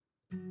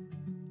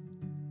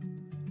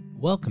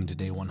Welcome to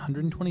day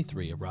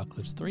 123 of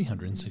Rockcliffe's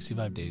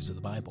 365 Days of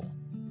the Bible.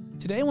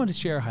 Today I want to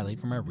share a highlight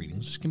from our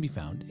readings which can be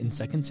found in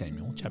 2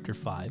 Samuel chapter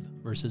 5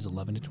 verses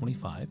 11 to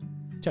 25,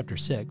 chapter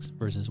 6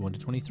 verses 1 to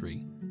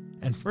 23,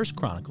 and 1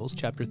 Chronicles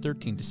chapter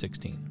 13 to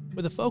 16,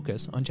 with a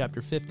focus on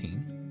chapter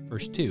 15,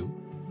 verse 2,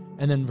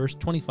 and then verse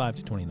 25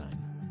 to 29.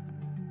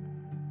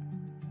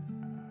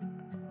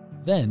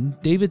 Then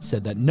David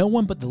said that no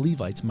one but the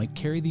Levites might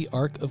carry the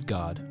ark of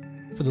God,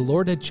 for the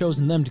Lord had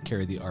chosen them to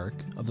carry the ark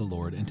of the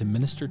Lord and to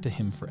minister to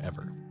him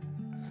forever.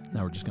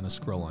 Now we're just going to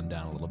scroll on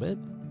down a little bit.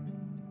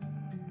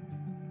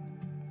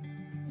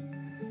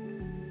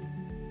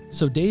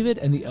 So David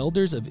and the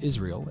elders of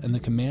Israel and the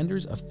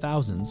commanders of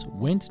thousands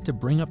went to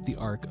bring up the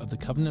ark of the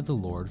covenant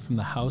of the Lord from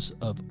the house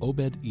of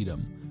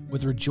Obed-Edom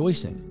with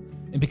rejoicing.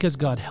 And because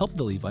God helped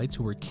the Levites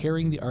who were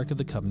carrying the ark of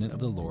the covenant of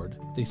the Lord,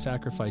 they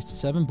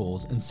sacrificed 7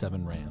 bulls and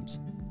 7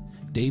 rams.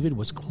 David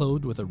was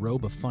clothed with a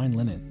robe of fine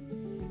linen,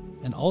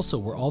 and also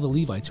were all the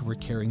Levites who were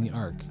carrying the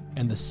ark,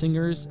 and the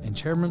singers and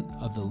chairmen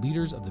of the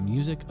leaders of the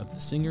music of the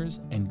singers,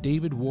 and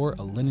David wore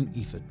a linen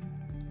ephod.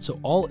 So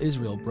all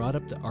Israel brought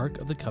up the ark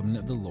of the covenant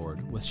of the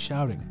Lord with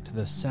shouting to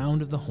the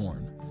sound of the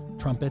horn,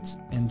 trumpets,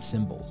 and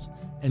cymbals,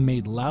 and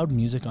made loud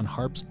music on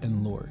harps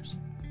and lyres.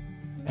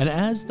 And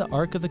as the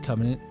ark of the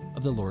covenant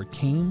of the Lord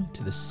came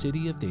to the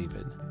city of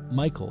David,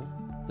 Michal,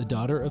 the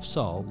daughter of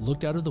Saul,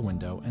 looked out of the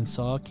window and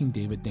saw King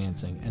David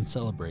dancing and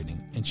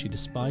celebrating, and she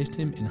despised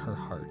him in her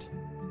heart.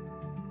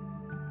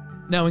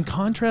 Now, in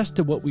contrast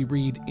to what we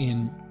read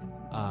in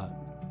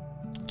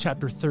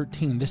chapter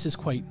 13, this is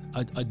quite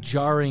a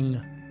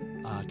jarring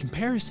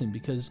comparison,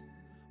 because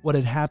what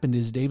had happened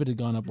is David had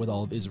gone up with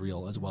all of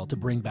Israel as well to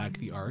bring back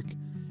the ark,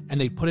 and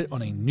they put it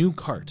on a new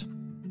cart.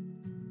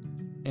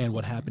 And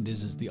what happened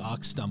is the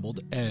ox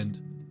stumbled, and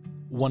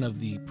one of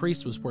the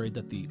priests was worried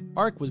that the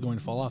ark was going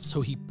to fall off,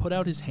 so he put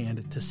out his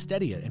hand to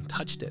steady it and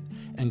touched it,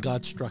 and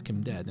God struck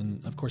him dead.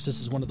 And of course,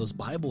 this is one of those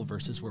Bible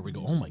verses where we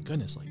go, oh my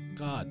goodness, like,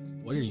 God,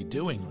 what are you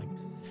doing?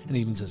 And it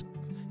even says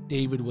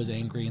David was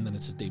angry, and then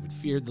it says David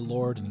feared the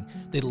Lord, and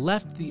they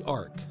left the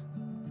ark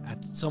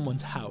at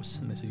someone's house,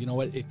 and they said, you know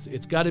what,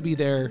 it's got to be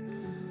there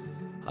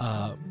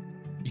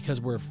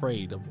because we're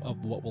afraid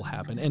of what will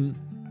happen. And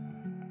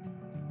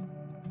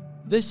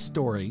this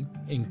story,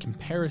 in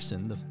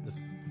comparison, the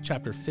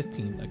chapter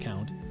 15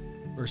 account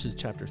versus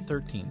chapter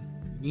 13,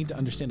 you need to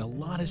understand a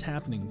lot is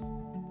happening.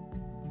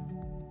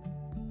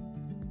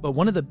 But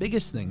one of the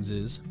biggest things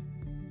is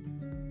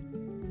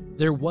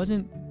there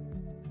wasn't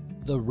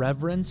the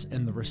reverence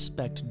and the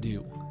respect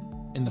due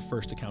in the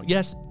first account.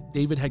 Yes,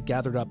 David had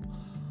gathered up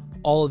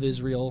all of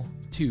Israel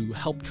to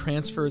help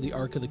transfer the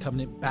Ark of the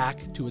Covenant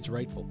back to its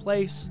rightful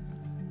place.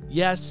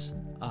 Yes,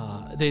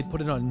 they had put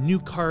it on a new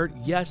cart.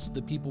 Yes,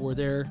 the people were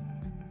there,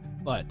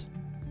 but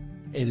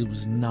it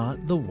was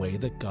not the way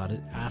that God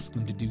had asked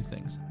them to do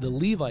things. The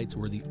Levites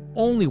were the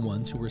only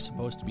ones who were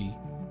supposed to be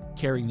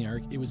carrying the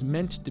Ark. It was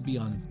meant to be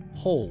on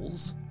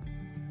poles,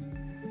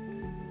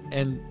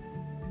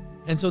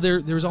 and so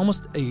there was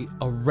almost a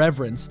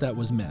reverence that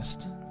was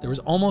missed. There was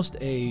almost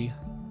a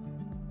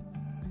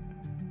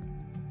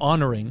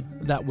honoring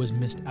that was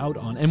missed out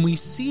on. And we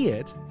see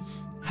it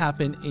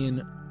happen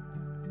in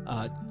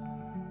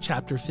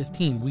chapter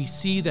 15. We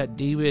see that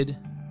David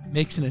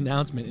makes an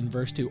announcement in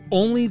verse 2.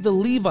 Only the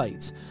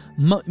Levites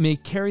may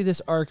carry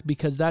this ark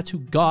because that's who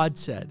God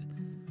said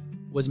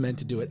was meant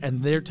to do it,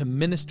 and they're to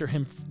minister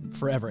him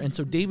forever. And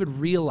so David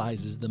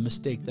realizes the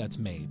mistake that's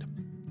made.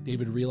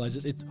 David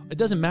realizes it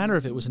doesn't matter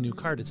if it was a new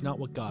cart. It's not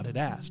what God had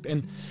asked.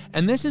 And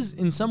this is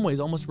in some ways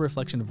almost a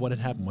reflection of what had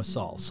happened with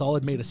Saul. Saul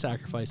had made a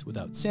sacrifice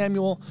without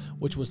Samuel,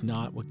 which was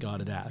not what God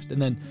had asked.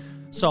 And then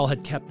Saul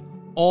had kept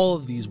all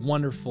of these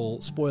wonderful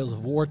spoils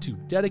of war to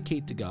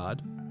dedicate to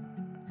God,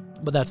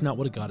 but that's not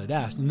what God had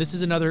asked. And this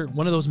is another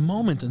one of those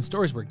moments in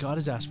stories where God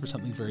has asked for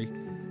something very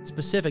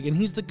specific. And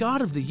he's the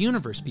God of the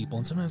universe, people.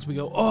 And sometimes we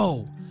go,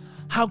 oh,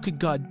 how could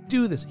God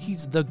do this?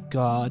 He's the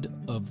God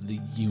of the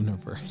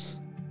universe.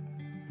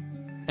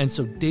 And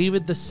so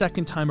David, the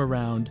second time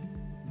around,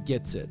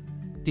 gets it.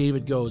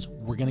 David goes,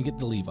 we're going to get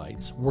the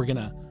Levites. We're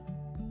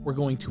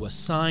going to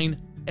assign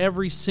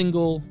every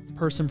single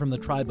person from the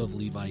tribe of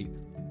Levite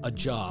a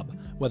job,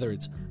 whether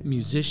it's a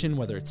musician,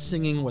 whether it's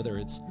singing, whether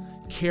it's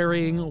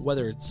carrying,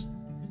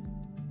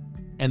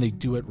 and they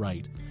do it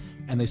right.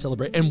 And they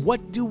celebrate. And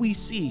what do we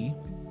see?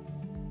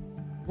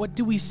 What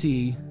do we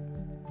see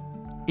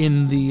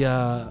in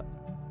the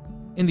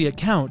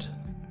account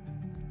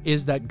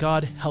is that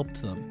God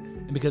helped them.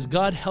 And because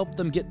God helped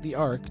them get the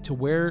ark to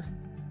where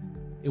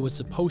it was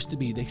supposed to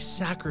be, they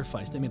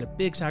sacrificed. They made a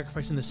big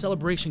sacrifice, and the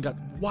celebration got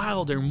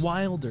wilder and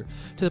wilder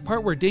to the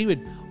part where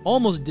David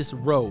almost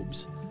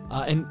disrobes.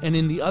 And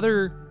in the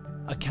other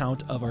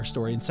account of our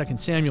story, in 2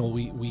 Samuel,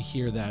 we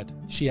hear that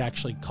she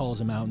actually calls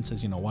him out and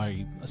says, you know, why are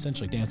you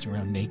essentially dancing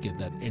around naked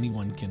that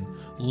anyone can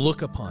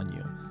look upon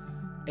you?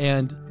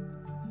 And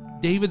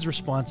David's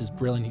response is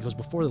brilliant. He goes,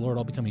 before the Lord,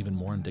 I'll become even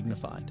more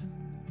undignified.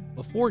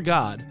 Before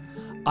God,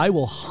 I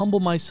will humble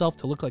myself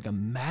to look like a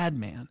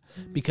madman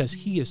because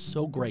he is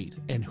so great.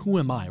 And who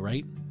am I,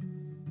 right?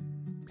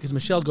 Because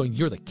Michelle's going,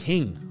 you're the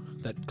king.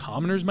 that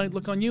commoners might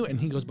look on you. And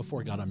he goes,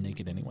 before God, I'm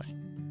naked anyway.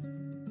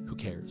 Who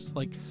cares?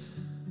 Like,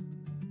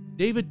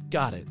 David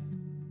got it.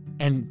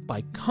 And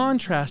by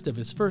contrast of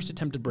his first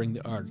attempt to bring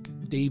the ark,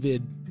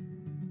 David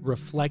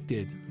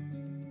reflected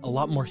a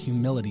lot more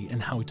humility in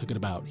how he took it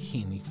about.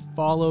 He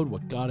followed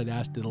what God had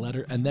asked to the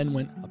letter and then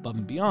went above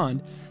and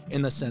beyond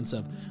in the sense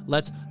of,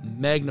 let's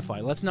magnify.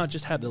 Let's not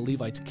just have the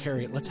Levites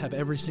carry it. Let's have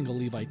every single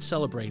Levite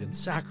celebrate and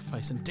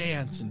sacrifice and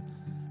dance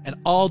and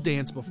all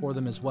dance before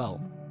them as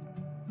well.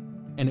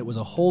 And it was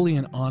a holy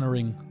and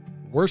honoring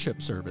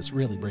worship service,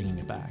 really bringing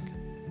it back.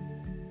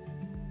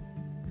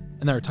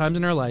 And there are times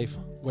in our life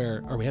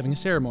where, are we having a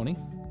ceremony?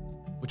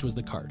 Which was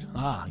the cart.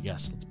 Ah,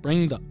 yes, let's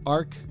bring the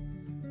ark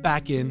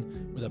back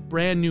in with a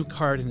brand new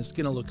cart, and it's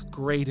going to look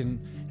great, and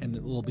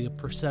it will be a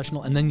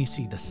processional. And then you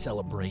see the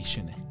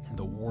celebration and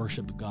the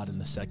worship of God in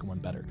the second one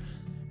better.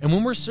 And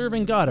when we're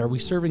serving God, are we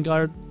serving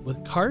God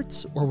with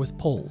carts or with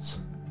poles?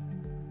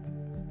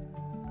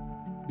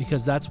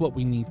 Because that's what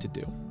we need to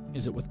do.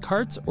 Is it with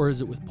carts or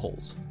is it with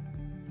poles?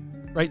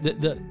 Right?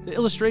 The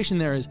illustration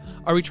there is,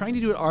 are we trying to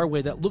do it our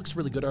way that looks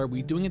really good? Or are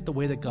we doing it the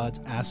way that God's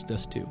asked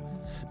us to?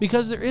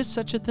 Because there is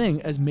such a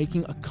thing as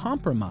making a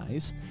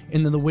compromise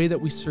in the way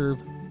that we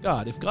serve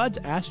God. If God's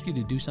asked you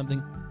to do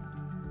something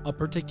a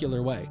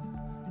particular way,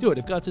 do it.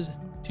 If God says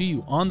to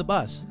you on the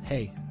bus,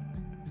 hey,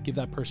 give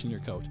that person your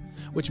coat,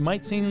 which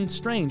might seem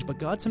strange, but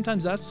God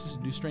sometimes asks us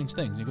to do strange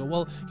things. You go,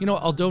 well,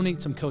 I'll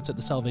donate some coats at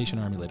the Salvation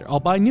Army later. I'll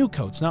buy new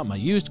coats, not my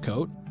used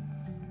coat.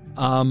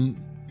 You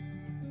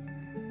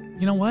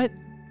know what?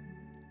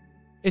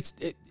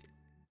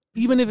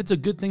 Even if it's a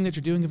good thing that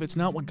you're doing, if it's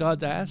not what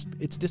God's asked,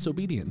 it's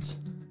disobedience.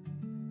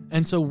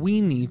 And so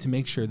we need to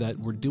make sure that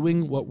we're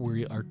doing what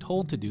we are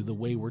told to do the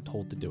way we're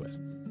told to do it.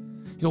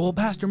 You go, well,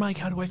 Pastor Mike,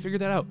 how do I figure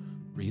that out?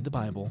 Read the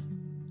Bible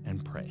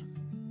and pray.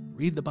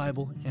 Read the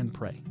Bible and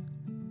pray.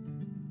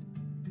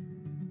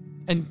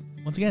 And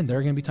once again, there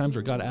are going to be times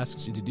where God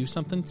asks you to do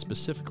something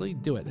specifically,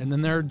 do it. And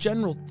then there are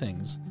general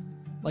things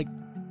like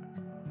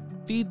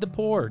feed the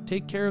poor,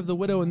 take care of the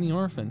widow and the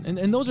orphan.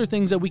 And those are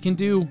things that we can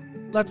do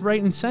left,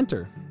 right, and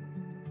center.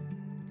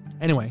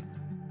 Anyway,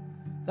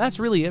 that's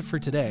really it for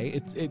today.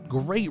 It's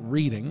great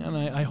reading, and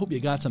I hope you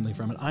got something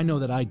from it. I know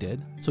that I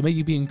did. So may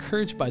you be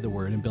encouraged by the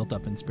word and built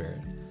up in spirit.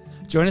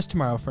 Join us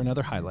tomorrow for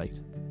another highlight.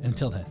 And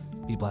until then,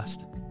 be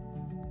blessed.